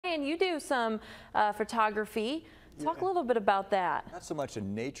Brian, you do some photography. Talk a little bit about that. Not so much a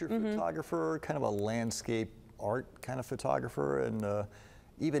nature photographer, kind of a landscape art kind of photographer. And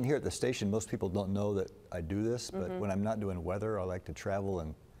even here at the station, most people don't know that I do this, but when I'm not doing weather, I like to travel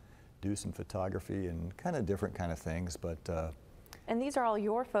and do some photography and kind of different kind of things. But and these are all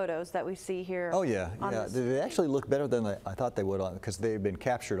your photos that we see here. Oh yeah, yeah. They actually look better than I thought they would, because they've been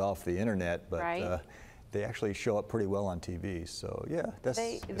captured off the internet, but they actually show up pretty well on TV. So yeah,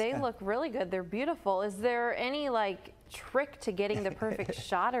 they look really good. They're beautiful. Is there any like trick to getting the perfect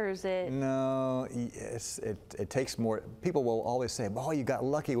shot, or is it? No, it takes more. People will always say, "Oh, you got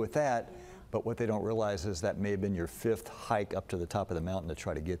lucky with that." Yeah. But what they don't realize is that may have been your 5th hike up to the top of the mountain to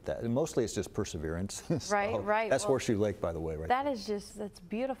try to get that. And mostly it's just perseverance. So right. That's Horseshoe Lake, by the way, right? That's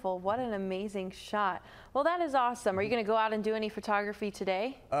beautiful. What an amazing shot. Well, that is awesome. Are you going to go out and do any photography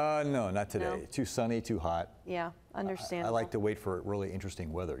today? No, not today. No? Too sunny, too hot. Yeah, understandable. I like to wait for really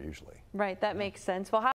interesting weather usually. Right, that makes sense. Well,